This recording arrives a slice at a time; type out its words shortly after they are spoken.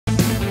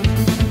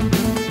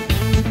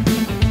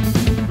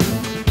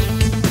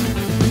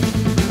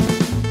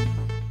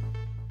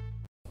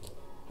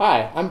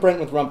Hi, I'm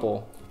Brent with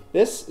Rumple.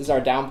 This is our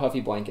Down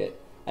Puffy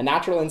blanket, a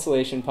natural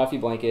insulation puffy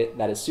blanket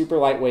that is super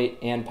lightweight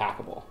and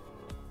packable.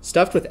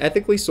 Stuffed with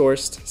ethically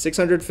sourced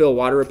 600 fill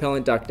water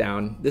repellent duck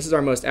down, this is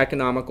our most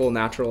economical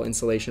natural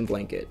insulation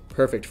blanket,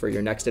 perfect for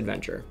your next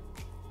adventure.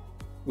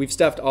 We've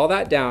stuffed all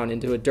that down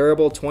into a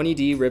durable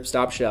 20D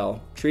ripstop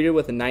shell, treated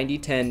with a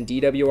 9010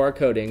 DWR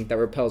coating that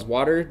repels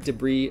water,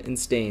 debris, and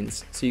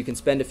stains, so you can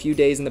spend a few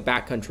days in the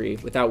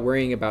backcountry without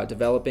worrying about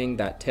developing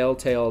that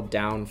telltale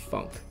down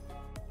funk.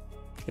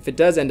 If it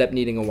does end up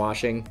needing a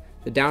washing,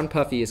 the Down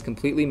Puffy is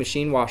completely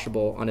machine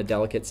washable on a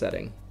delicate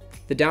setting.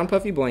 The Down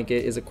Puffy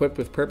blanket is equipped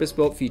with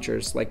purpose-built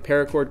features like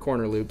paracord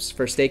corner loops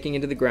for staking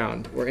into the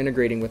ground or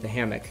integrating with a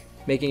hammock,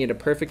 making it a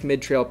perfect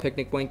mid-trail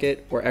picnic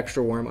blanket or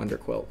extra warm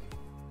underquilt.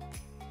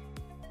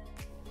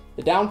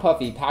 The Down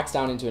Puffy packs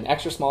down into an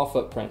extra small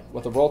footprint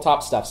with a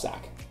roll-top stuff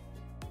sack.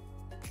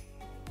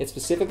 It's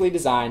specifically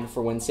designed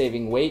for when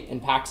saving weight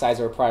and pack size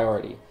are a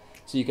priority,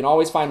 so you can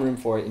always find room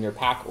for it in your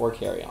pack or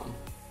carry-on.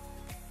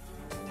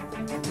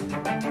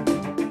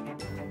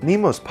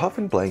 Nemo's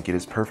Puffin blanket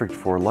is perfect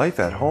for life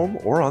at home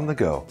or on the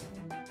go.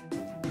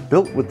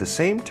 Built with the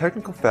same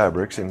technical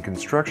fabrics and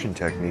construction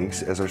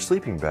techniques as our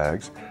sleeping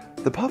bags,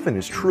 the Puffin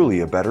is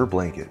truly a better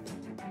blanket.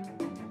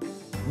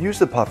 Use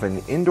the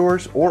Puffin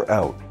indoors or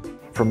out,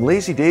 from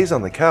lazy days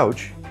on the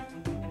couch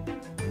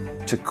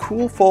to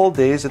cool fall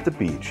days at the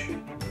beach,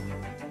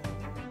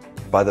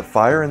 by the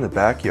fire in the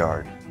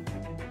backyard.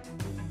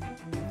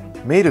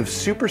 Made of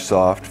super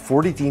soft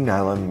 40D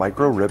nylon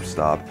micro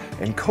ripstop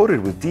and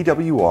coated with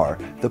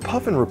DWR, the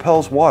Puffin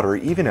repels water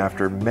even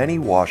after many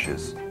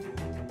washes.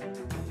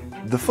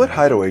 The foot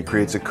hideaway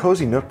creates a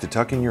cozy nook to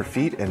tuck in your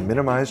feet and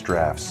minimize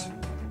drafts.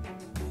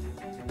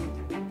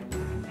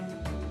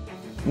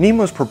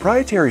 Nemo's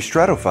proprietary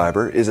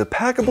Stratofiber is a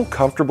packable,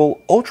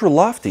 comfortable,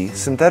 ultra-lofty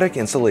synthetic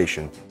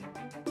insulation.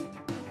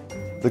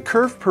 The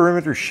curved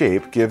perimeter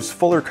shape gives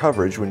fuller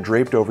coverage when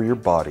draped over your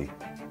body.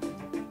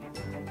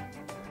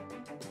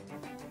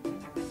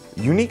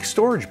 Unique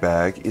storage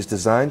bag is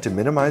designed to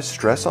minimize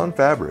stress on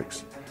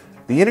fabrics.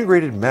 The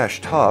integrated mesh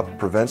top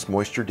prevents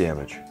moisture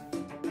damage.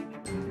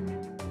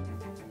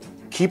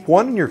 Keep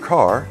one in your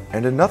car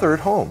and another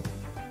at home.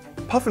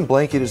 Puffin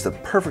blanket is the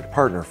perfect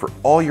partner for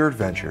all your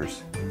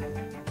adventures.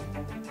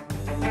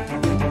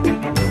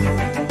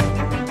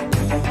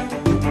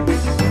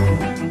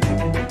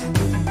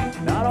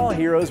 Not all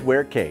heroes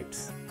wear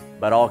capes,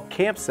 but all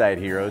campsite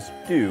heroes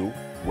do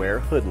wear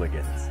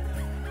hoodligans.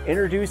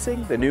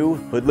 Introducing the new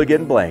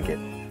Hoodligan Blanket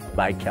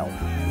by Kelton.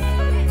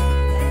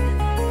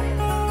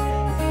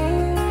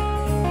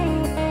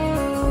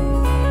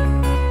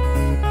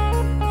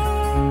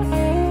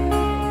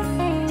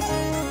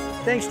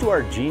 Thanks to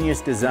our genius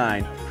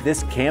design,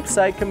 this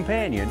campsite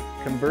companion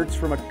converts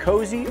from a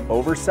cozy,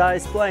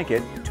 oversized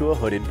blanket to a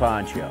hooded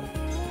poncho.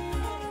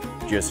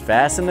 Just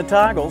fasten the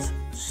toggles,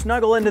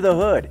 snuggle into the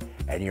hood,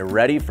 and you're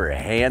ready for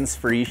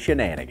hands-free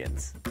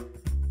shenanigans.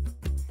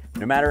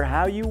 No matter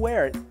how you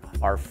wear it,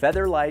 our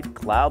Featherlight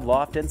Cloud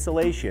Loft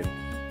insulation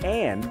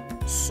and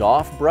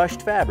soft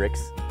brushed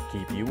fabrics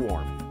keep you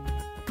warm.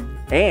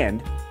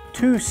 And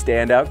two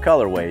standout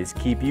colorways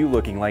keep you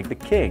looking like the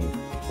king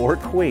or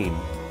queen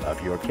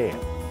of your camp.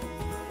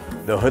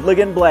 The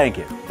Hoodligan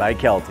Blanket by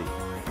Kelty,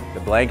 the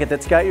blanket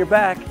that's got your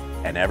back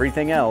and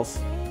everything else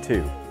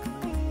too.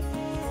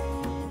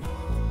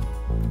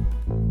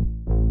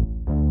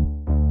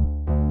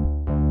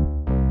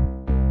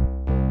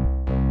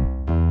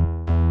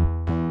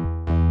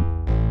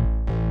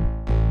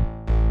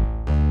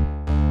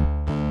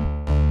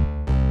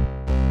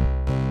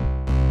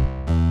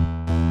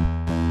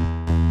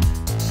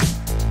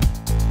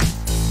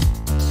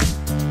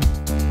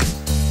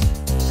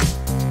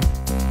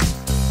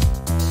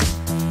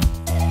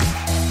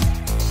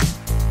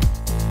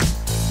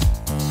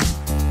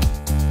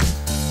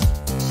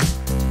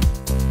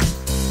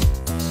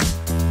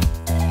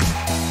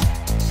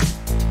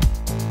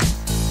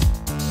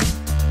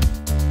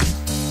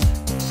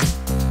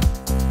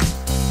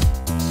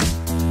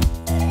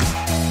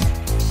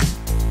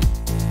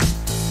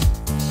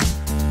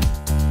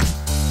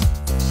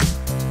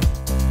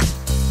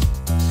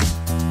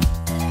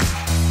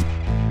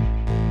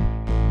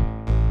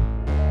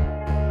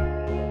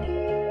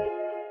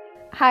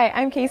 Hi,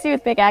 I'm Casey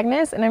with Big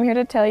Agnes, and I'm here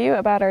to tell you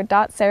about our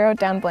 .0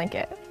 down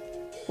blanket.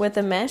 With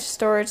a mesh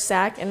storage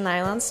sack and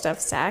nylon stuff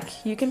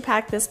sack, you can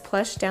pack this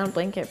plush down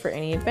blanket for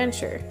any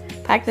adventure.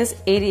 Pack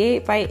this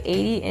 88 by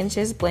 80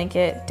 inches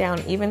blanket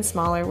down even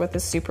smaller with a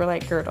super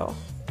light girdle.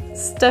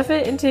 Stuff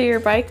it into your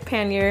bike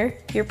pannier,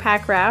 your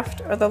pack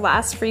raft, or the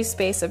last free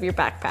space of your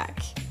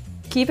backpack.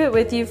 Keep it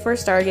with you for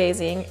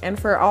stargazing and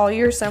for all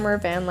your summer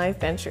van life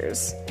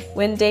ventures.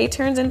 When day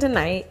turns into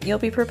night, you'll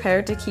be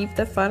prepared to keep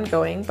the fun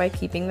going by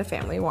keeping the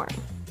family warm.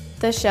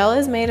 The shell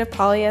is made of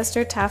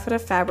polyester taffeta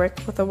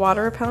fabric with a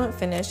water repellent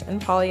finish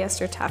and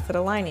polyester taffeta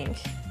lining.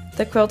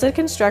 The quilted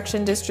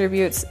construction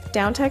distributes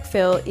down tech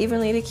fill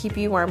evenly to keep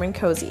you warm and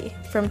cozy,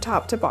 from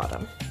top to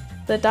bottom.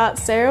 The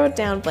Zero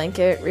down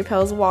blanket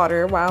repels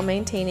water while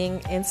maintaining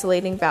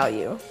insulating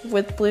value,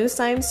 with Blue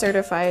Sign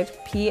certified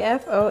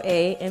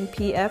PFOA and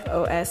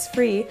PFOS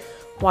free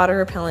water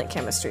repellent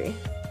chemistry.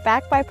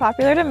 Backed by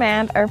popular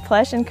demand, our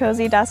plush and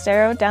cozy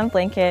Zero down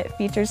blanket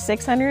features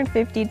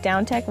 650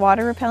 DownTech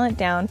water repellent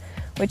down,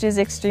 which is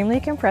extremely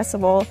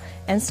compressible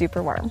and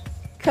super warm.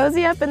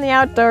 Cozy up in the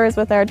outdoors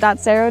with our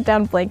Zero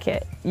down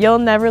blanket. You'll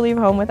never leave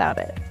home without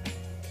it.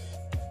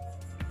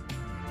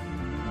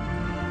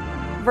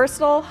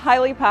 Versatile,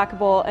 highly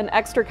packable, and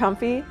extra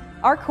comfy,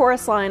 our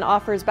Chorus line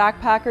offers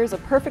backpackers a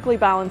perfectly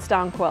balanced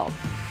down quilt.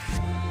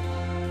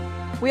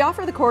 We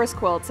offer the Chorus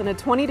quilts in a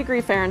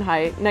 20°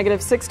 Fahrenheit,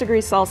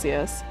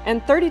 -6°C,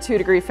 and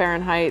 32°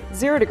 Fahrenheit,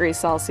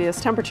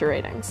 0°C temperature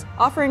ratings,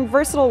 offering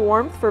versatile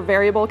warmth for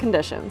variable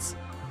conditions.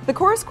 The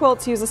Chorus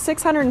quilts use a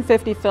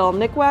 650 fill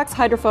Nikwax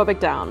hydrophobic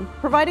down,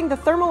 providing the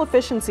thermal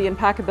efficiency and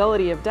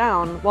packability of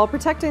down while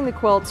protecting the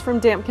quilts from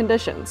damp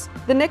conditions.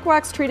 The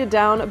Nikwax treated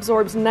down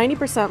absorbs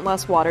 90%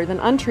 less water than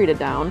untreated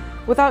down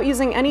without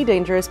using any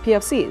dangerous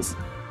PFCs.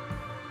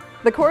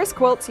 The Chorus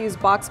quilts use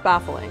box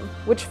baffling,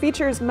 which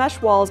features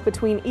mesh walls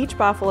between each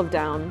baffle of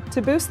down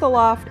to boost the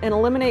loft and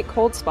eliminate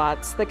cold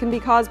spots that can be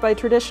caused by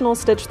traditional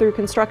stitch-through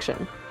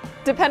construction.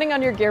 Depending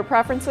on your gear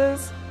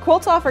preferences,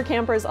 quilts offer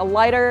campers a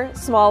lighter,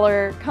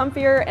 smaller,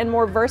 comfier, and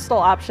more versatile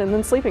option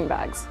than sleeping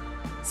bags.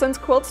 Since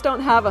quilts don't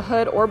have a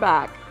hood or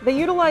back, they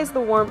utilize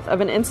the warmth of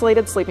an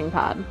insulated sleeping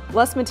pad.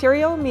 Less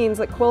material means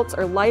that quilts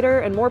are lighter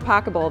and more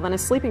packable than a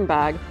sleeping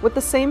bag with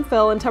the same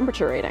fill and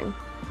temperature rating.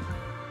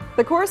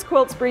 The Chorus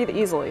quilts breathe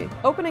easily,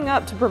 opening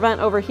up to prevent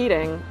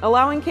overheating,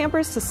 allowing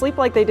campers to sleep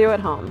like they do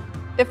at home.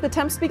 If the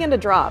temps begin to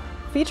drop,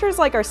 features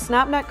like our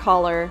snap neck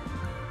collar,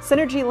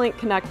 Synergy Link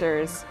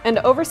connectors, and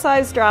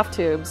oversized draft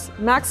tubes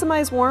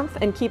maximize warmth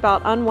and keep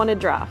out unwanted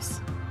drafts.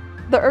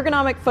 The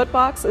ergonomic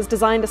footbox is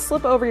designed to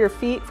slip over your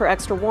feet for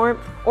extra warmth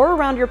or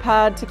around your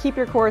pad to keep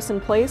your Chorus in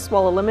place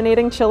while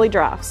eliminating chilly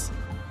drafts.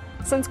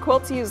 Since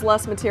quilts use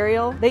less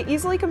material, they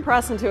easily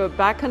compress into a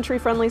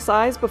backcountry-friendly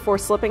size before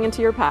slipping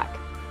into your pack.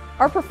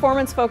 Our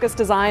performance-focused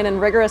design and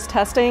rigorous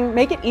testing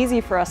make it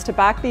easy for us to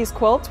back these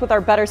quilts with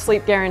our Better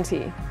Sleep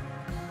Guarantee.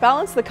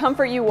 Balance the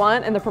comfort you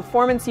want and the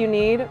performance you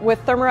need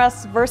with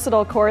Therm-a-Rest's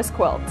versatile Chorus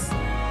quilts.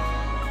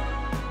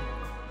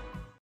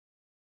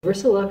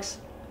 Versalux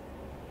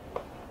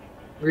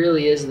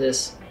really is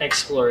this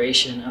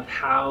exploration of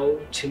how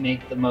to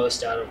make the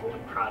most out of one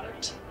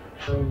product.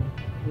 So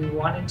we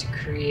wanted to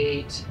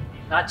create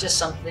not just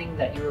something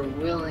that you were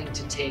willing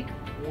to take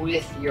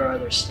with your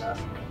other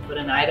stuff, but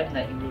an item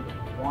that you would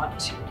want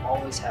to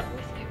always have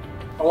with you.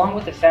 Along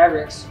with the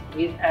fabrics,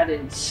 we've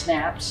added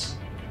snaps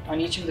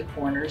on each of the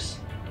corners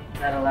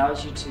that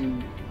allows you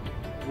to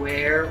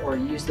wear or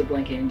use the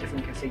blanket in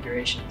different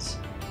configurations.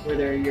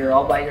 Whether you're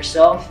all by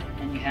yourself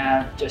and you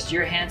have just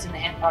your hands in the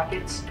hand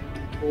pockets,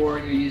 or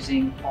you're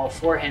using all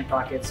 4 hand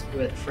pockets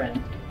with a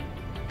friend.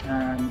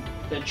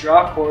 The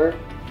draw cord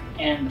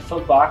and the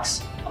foot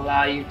box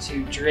allow you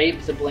to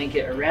drape the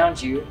blanket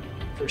around you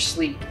for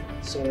sleep.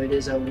 So it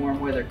is a warm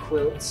weather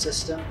quilt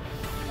system.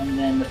 And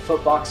then the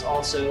foot box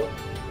also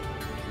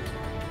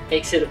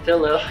makes it a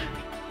pillow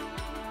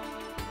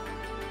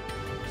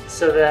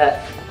so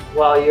that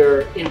while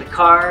you're in the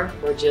car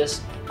or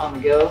just on the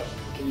go,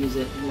 you can use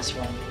it in this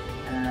one.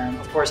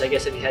 Of course, I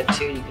guess if you had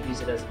 2, you could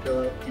use it as a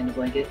pillow and a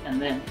blanket.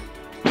 And then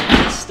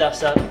it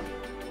stuffs up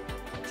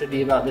to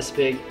be about this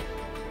big.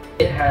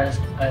 It has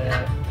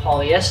a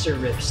polyester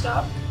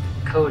ripstop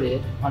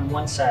coated on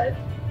one side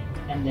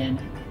and then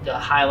the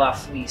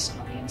high-loft fleece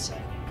on the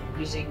inside.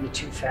 Using the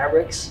 2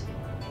 fabrics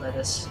let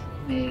us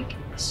make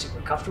a super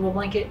comfortable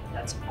blanket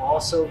that's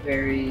also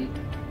very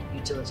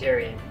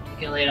utilitarian. You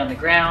can lay it on the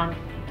ground,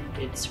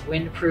 it's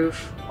windproof,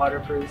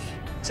 waterproof,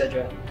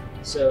 etc.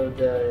 So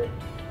the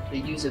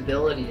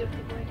usability of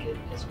the blanket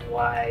is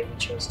why we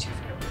chose 2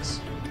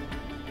 fabrics.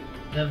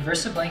 The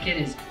Versa blanket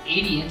is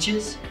 80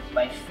 inches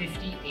by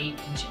 58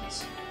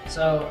 inches.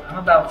 So I'm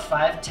about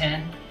 5'10",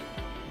 and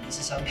this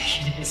is how big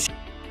it is.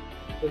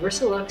 The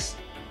Versalux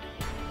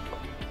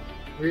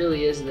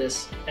really is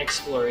this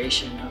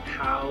exploration of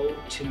how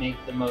to make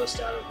the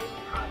most out of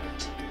one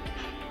product.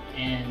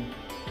 And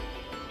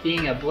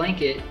being a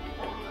blanket,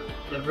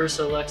 the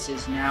Versalux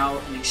is now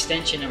an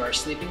extension of our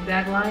sleeping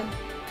bag line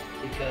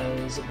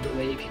because of the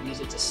way you can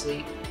use it to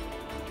sleep.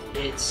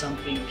 It's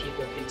something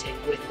people can take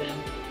with them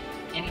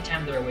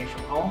anytime they're away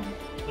from home,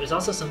 but it's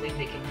also something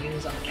they can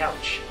use on the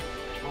couch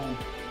at home.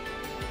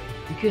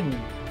 You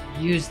can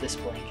use this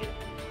blanket.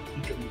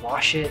 You can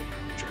wash it,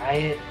 dry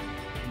it,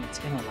 and it's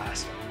gonna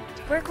last a long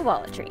time. We're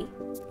Koala-Tree.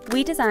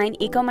 We design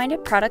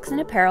eco-minded products and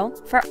apparel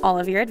for all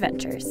of your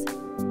adventures.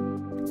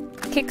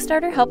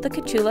 Kickstarter helped the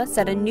Kachula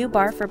set a new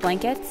bar for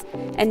blankets,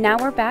 and now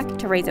we're back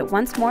to raise it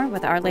once more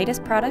with our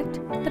latest product,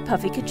 the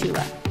Puffy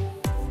Kachula.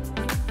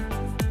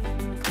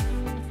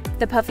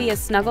 The Puffy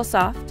is snuggle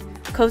soft,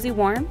 cozy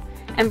warm,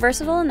 and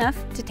versatile enough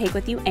to take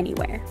with you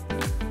anywhere.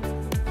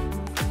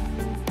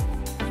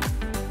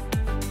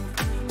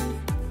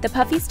 The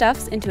Puffy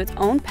stuffs into its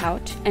own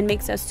pouch and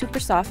makes a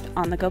super soft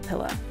on-the-go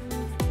pillow.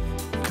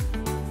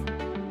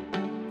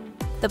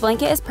 The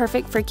blanket is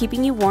perfect for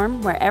keeping you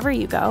warm wherever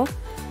you go,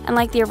 and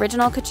like the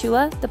original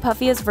Kachula, the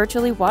Puffy is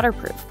virtually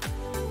waterproof.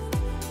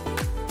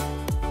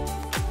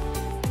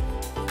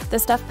 The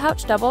stuff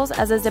pouch doubles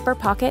as a zipper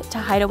pocket to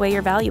hide away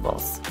your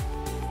valuables.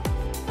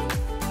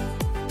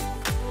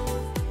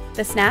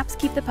 The snaps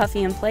keep the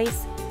Puffy in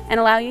place and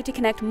allow you to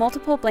connect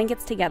multiple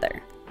blankets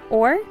together,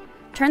 or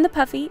turn the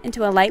Puffy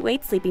into a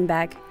lightweight sleeping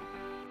bag.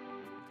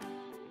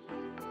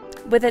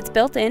 With its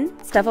built-in,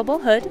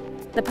 stuffable hood,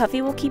 the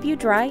Puffy will keep you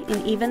dry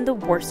in even the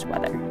worst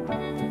weather.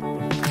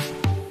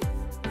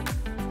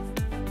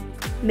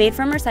 Made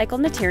from recycled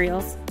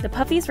materials, the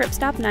Puffy's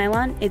ripstop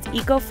nylon is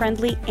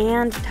eco-friendly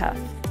and tough.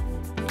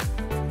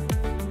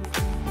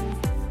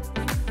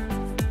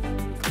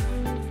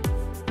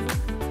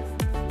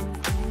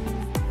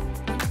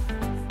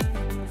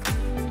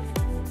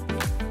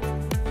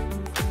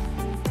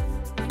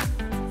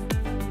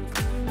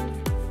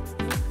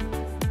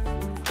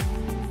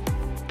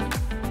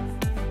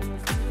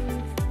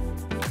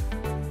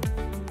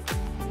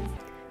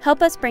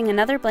 Help us bring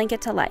another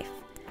blanket to life.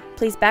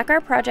 Please back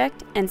our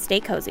project and stay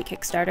cozy,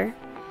 Kickstarter.